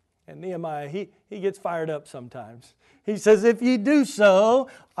 And Nehemiah, he gets fired up sometimes. He says, if ye do so,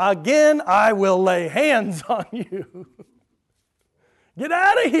 again I will lay hands on you. Get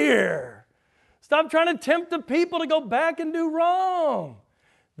out of here. Stop trying to tempt the people to go back and do wrong.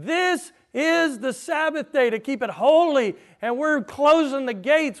 This is the Sabbath day to keep it holy, and we're closing the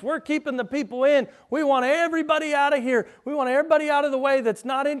gates. We're keeping the people in. We want everybody out of here. We want everybody out of the way that's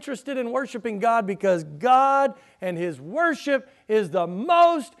not interested in worshiping God, because God and His worship is the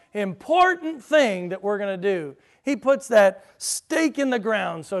most important thing that we're going to do. He puts that stake in the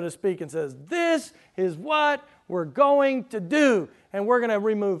ground, so to speak, and says, this is what we're going to do. And we're going to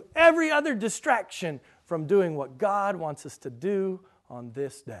remove every other distraction from doing what God wants us to do on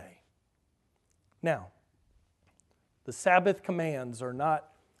this day. Now, the Sabbath commands are not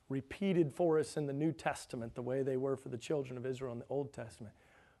repeated for us in the New Testament the way they were for the children of Israel in the Old Testament.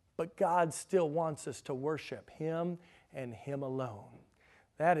 But God still wants us to worship Him and Him alone.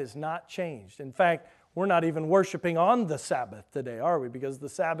 That has not changed. In fact, we're not even worshiping on the Sabbath today, are we? Because the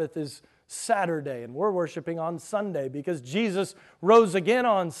Sabbath is Saturday, and we're worshiping on Sunday because Jesus rose again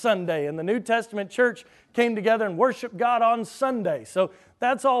on Sunday, and the New Testament church came together and worshiped God on Sunday. So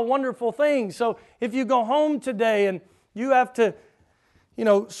that's all wonderful things. So if you go home today and you have to,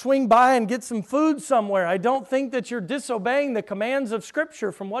 swing by and get some food somewhere, I don't think that you're disobeying the commands of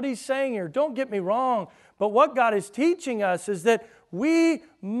Scripture from what He's saying here. Don't get me wrong. But what God is teaching us is that we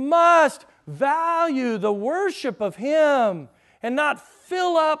must value the worship of Him and not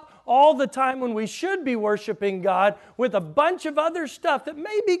fill up all the time when we should be worshiping God with a bunch of other stuff that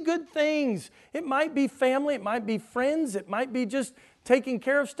may be good things. It might be family, it might be friends, it might be just taking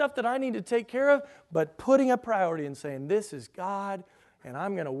care of stuff that I need to take care of, but putting a priority and saying, this is God, and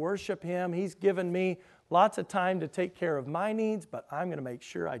I'm going to worship Him. He's given me lots of time to take care of my needs, but I'm going to make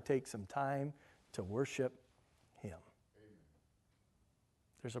sure I take some time to worship Him.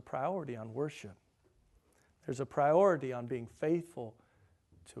 There's a priority on worship. There's a priority on being faithful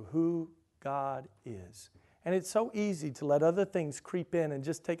to who God is. And it's so easy to let other things creep in and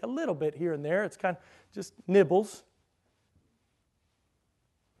just take a little bit here and there. It's kind of just nibbles.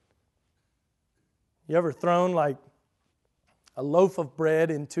 You ever thrown like a loaf of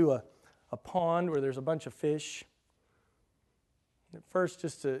bread into a pond where there's a bunch of fish? At first,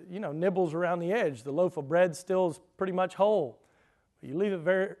 just nibbles around the edge. The loaf of bread still is pretty much whole. But you leave it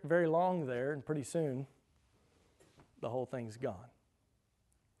very, very long there, and pretty soon, the whole thing's gone.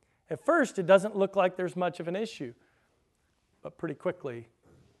 At first, it doesn't look like there's much of an issue, but pretty quickly,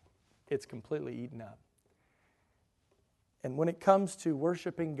 it's completely eaten up. And when it comes to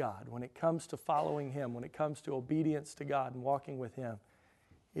worshiping God, when it comes to following Him, when it comes to obedience to God and walking with Him,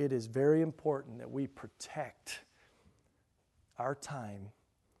 it is very important that we protect our time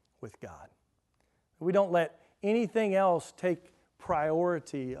with God. We don't let anything else take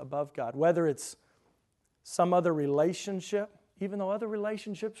priority above God, whether it's some other relationship, even though other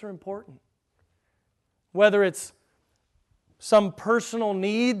relationships are important. Whether it's some personal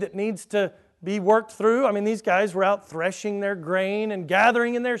need that needs to be worked through. I mean, these guys were out threshing their grain and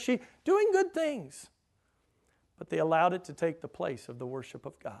gathering in their sheep, doing good things. But they allowed it to take the place of the worship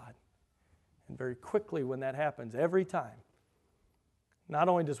of God. And very quickly when that happens, every time, not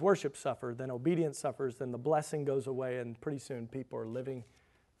only does worship suffer, then obedience suffers, then the blessing goes away, and pretty soon people are living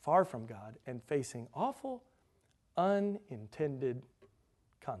far from God and facing awful, unintended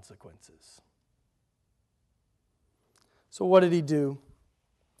consequences. So what did He do?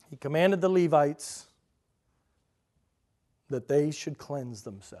 He commanded the Levites that they should cleanse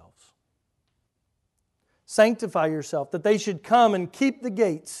themselves. Sanctify yourself, that they should come and keep the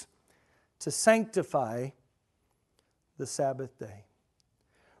gates to sanctify the Sabbath day.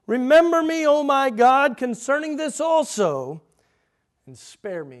 Remember me, O my God, concerning this also, and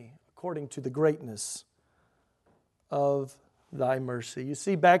spare me according to the greatness of thy mercy. You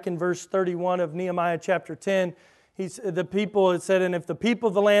see, back in verse 31 of Nehemiah chapter 10, the people, it said, and if the people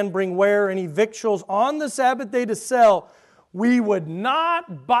of the land bring ware any victuals on the Sabbath day to sell, we would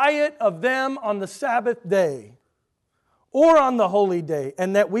not buy it of them on the Sabbath day or on the holy day,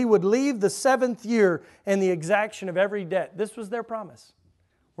 and that we would leave the seventh year and the exaction of every debt. This was their promise.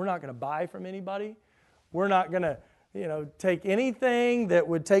 We're not going to buy from anybody. We're not going to, take anything that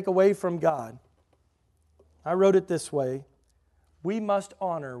would take away from God. I wrote it this way: we must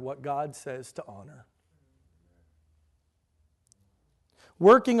honor what God says to honor.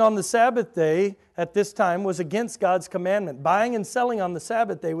 Working on the Sabbath day at this time was against God's commandment. Buying and selling on the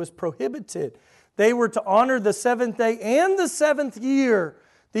Sabbath day was prohibited. They were to honor the seventh day and the seventh year.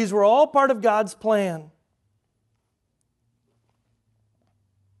 These were all part of God's plan.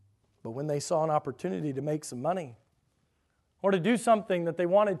 But when they saw an opportunity to make some money or to do something that they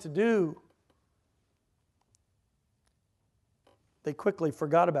wanted to do, they quickly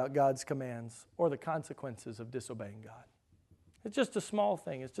forgot about God's commands or the consequences of disobeying God. It's just a small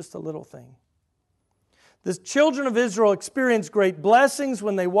thing. It's just a little thing. The children of Israel experienced great blessings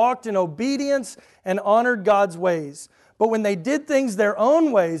when they walked in obedience and honored God's ways. But when they did things their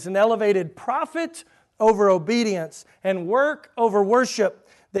own ways and elevated profit over obedience and work over worship,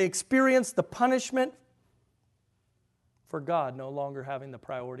 they experienced the punishment for God no longer having the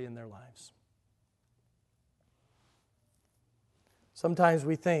priority in their lives. Sometimes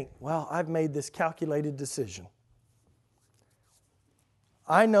we think, well, I've made this calculated decision.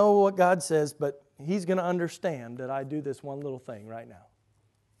 I know what God says, but He's going to understand that I do this one little thing right now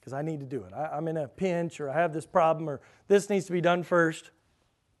because I need to do it. I'm in a pinch, or I have this problem, or this needs to be done first.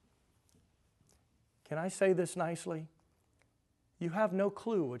 Can I say this nicely? You have no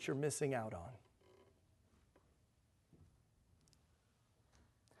clue what you're missing out on.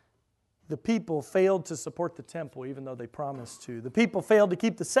 The people failed to support the temple even though they promised to. The people failed to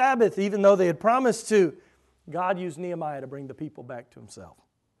keep the Sabbath even though they had promised to. God used Nehemiah to bring the people back to Himself.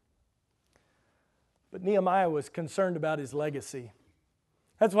 But Nehemiah was concerned about his legacy.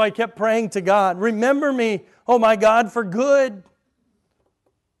 That's why he kept praying to God, remember me, oh my God, for good.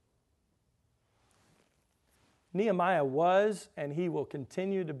 Nehemiah was and he will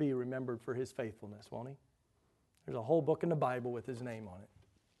continue to be remembered for his faithfulness, won't he? There's a whole book in the Bible with his name on it.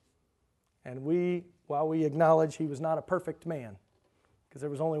 And while we acknowledge he was not a perfect man, because there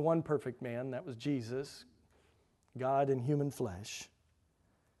was only one perfect man, that was Jesus, God in human flesh,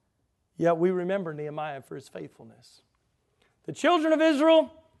 yet we remember Nehemiah for his faithfulness. The children of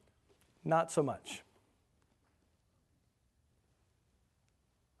Israel, not so much.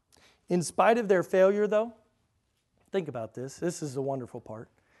 In spite of their failure, though, think about this. This is the wonderful part.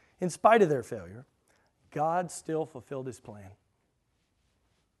 In spite of their failure, God still fulfilled His plan.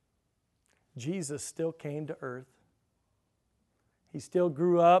 Jesus still came to earth. He still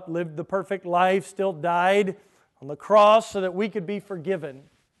grew up, lived the perfect life, still died on the cross so that we could be forgiven.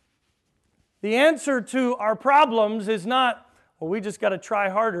 The answer to our problems is not, well, we just got to try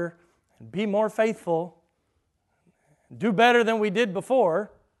harder and be more faithful, do better than we did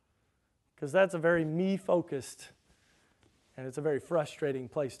before, because that's a very me-focused and it's a very frustrating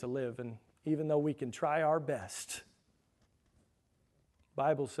place to live. And even though we can try our best, the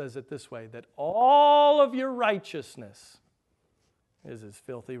Bible says it this way, that all of your righteousness is as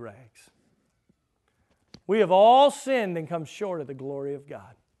filthy rags. We have all sinned and come short of the glory of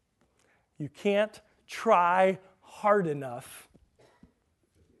God. You can't try hard enough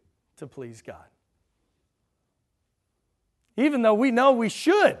to please God. Even though we know we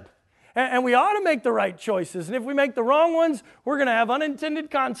should. And we ought to make the right choices. And if we make the wrong ones, we're going to have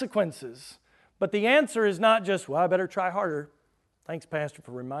unintended consequences. But the answer is not just, well, I better try harder. Thanks, Pastor,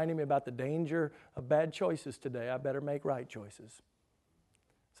 for reminding me about the danger of bad choices today. I better make right choices.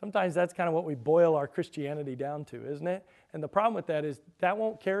 Sometimes that's kind of what we boil our Christianity down to, isn't it? And the problem with that is that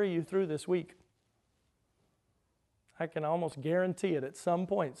won't carry you through this week. I can almost guarantee it at some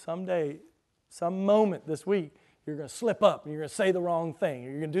point, someday, some moment this week, you're going to slip up and you're going to say the wrong thing,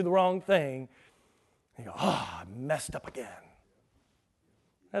 or you're going to do the wrong thing. And you go, I messed up again.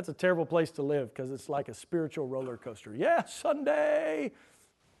 That's a terrible place to live because it's like a spiritual roller coaster. Yeah, Sunday,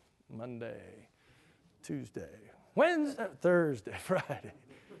 Monday, Tuesday, Wednesday, Thursday, Friday.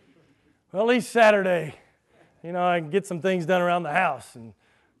 Well, at least Saturday, I can get some things done around the house and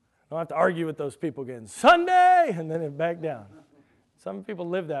I don't have to argue with those people again. Sunday, and then it back down. Some people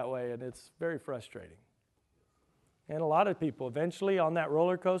live that way and it's very frustrating. And a lot of people, eventually on that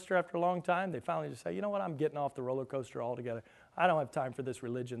roller coaster after a long time, they finally just say, you know what, I'm getting off the roller coaster altogether. I don't have time for this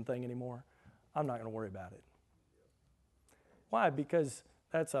religion thing anymore. I'm not going to worry about it. Why? Because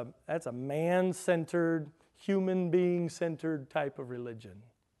that's a man-centered, human being-centered type of religion.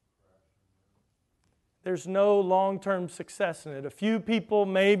 There's no long-term success in it. A few people,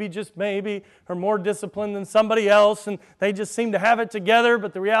 maybe, just maybe, are more disciplined than somebody else, and they just seem to have it together,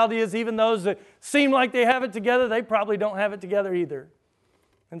 but the reality is even those that seem like they have it together, they probably don't have it together either.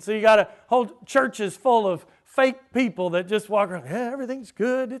 And so you got to hold churches full of fake people that just walk around, yeah, everything's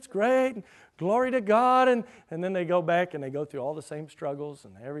good, it's great, and glory to God, and then they go back and they go through all the same struggles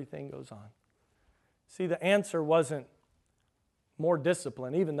and everything goes on. See, the answer wasn't more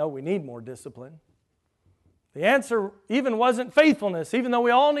discipline, even though we need more discipline. The answer even wasn't faithfulness, even though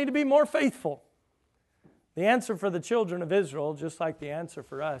we all need to be more faithful. The answer for the children of Israel, just like the answer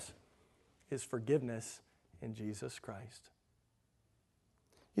for us, is forgiveness in Jesus Christ.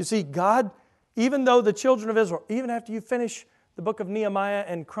 You see, God, even though the children of Israel, even after you finish the book of Nehemiah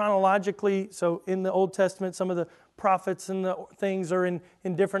and chronologically, so in the Old Testament, some of the prophets and the things are in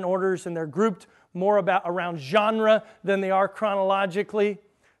different orders and they're grouped more around genre than they are chronologically.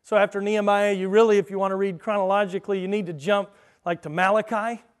 So after Nehemiah, you really, if you want to read chronologically, you need to jump like to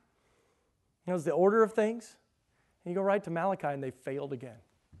Malachi. It's the order of things. And you go right to Malachi and they failed again.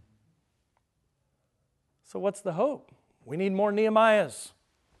 So what's the hope? We need more Nehemiahs.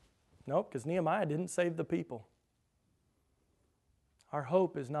 Nope, because Nehemiah didn't save the people. Our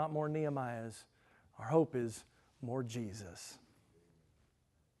hope is not more Nehemiahs. Our hope is more Jesus.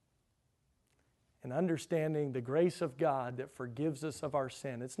 And understanding the grace of God that forgives us of our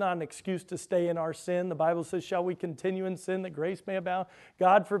sin. It's not an excuse to stay in our sin. The Bible says, shall we continue in sin that grace may abound?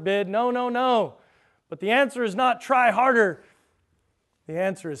 God forbid. No, no, no. But the answer is not try harder. The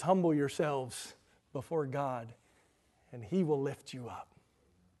answer is humble yourselves before God, and He will lift you up.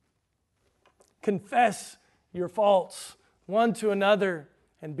 Confess your faults one to another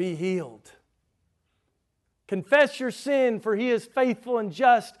and be healed. Confess your sin, for He is faithful and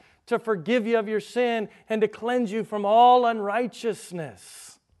just to forgive you of your sin and to cleanse you from all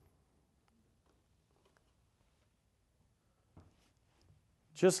unrighteousness.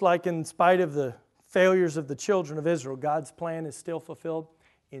 Just like in spite of the failures of the children of Israel, God's plan is still fulfilled.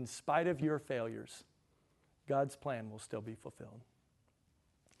 In spite of your failures, God's plan will still be fulfilled.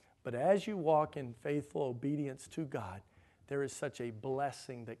 But as you walk in faithful obedience to God, there is such a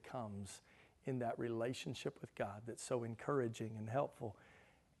blessing that comes in that relationship with God that's so encouraging and helpful.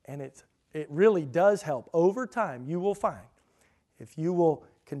 And it really does help. Over time, you will find, if you will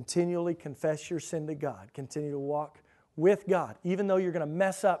continually confess your sin to God, continue to walk with God, even though you're going to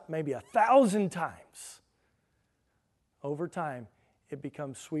mess up maybe 1,000 times, over time, it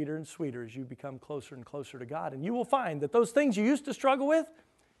becomes sweeter and sweeter as you become closer and closer to God. And you will find that those things you used to struggle with,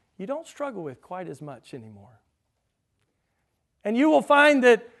 you don't struggle with quite as much anymore. And you will find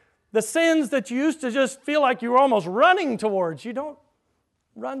that the sins that you used to just feel like you were almost running towards, you don't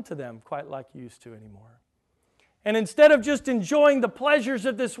run to them quite like you used to anymore. And instead of just enjoying the pleasures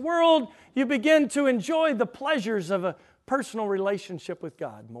of this world, you begin to enjoy the pleasures of a personal relationship with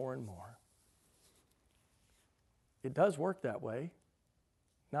God more and more. It does work that way,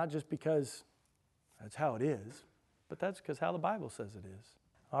 not just because that's how it is, but that's because how the Bible says it is.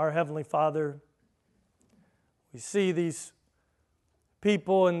 Our Heavenly Father, we see these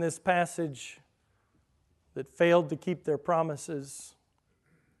people in this passage that failed to keep their promises.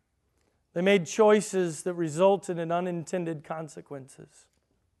 They made choices that resulted in unintended consequences.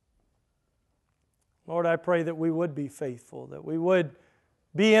 Lord, I pray that we would be faithful, that we would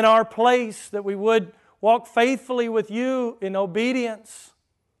be in our place, that we would walk faithfully with You in obedience.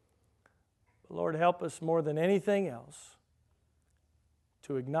 But Lord, help us more than anything else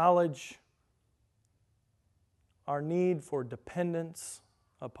to acknowledge our need for dependence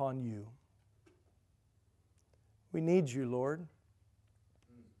upon You. We need You, Lord.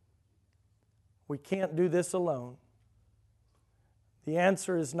 We can't do this alone. The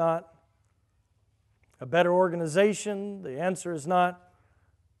answer is not a better organization. The answer is not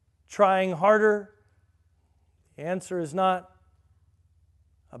trying harder. The answer is not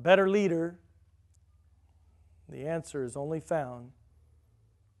a better leader. The answer is only found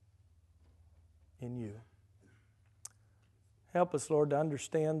in You. Help us, Lord, to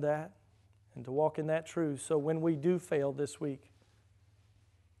understand that and to walk in that truth, so when we do fail this week,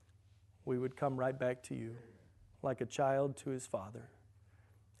 we would come right back to You like a child to his father.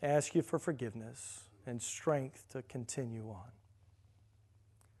 Ask You for forgiveness and strength to continue on.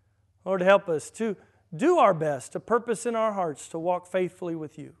 Lord, help us to do our best, to purpose in our hearts to walk faithfully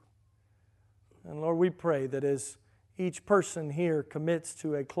with You. And Lord, we pray that as each person here commits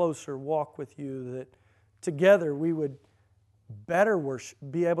to a closer walk with You, that together we would better worship,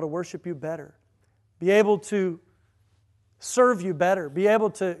 be able to worship You better, be able to serve You better, be able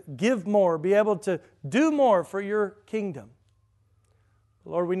to give more, be able to do more for Your kingdom.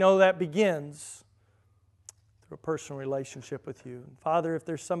 Lord, we know that begins through a personal relationship with You. And Father, if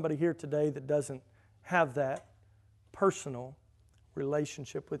there's somebody here today that doesn't have that personal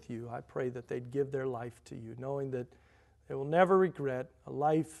relationship with You, I pray that they'd give their life to You, knowing that they will never regret a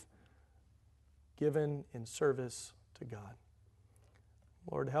life given in service to God.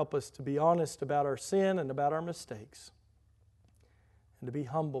 Lord, help us to be honest about our sin and about our mistakes, and to be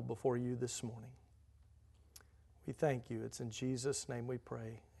humble before You this morning. We thank You. It's in Jesus' name we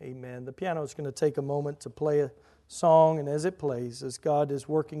pray. Amen. The piano is going to take a moment to play a song, and as it plays, as God is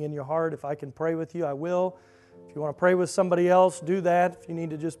working in your heart, if I can pray with you, I will. If you want to pray with somebody else, do that. If you need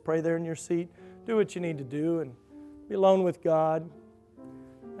to just pray there in your seat, do what you need to do and be alone with God.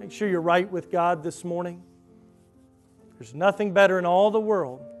 Make sure you're right with God this morning. There's nothing better in all the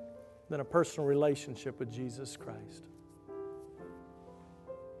world than a personal relationship with Jesus Christ.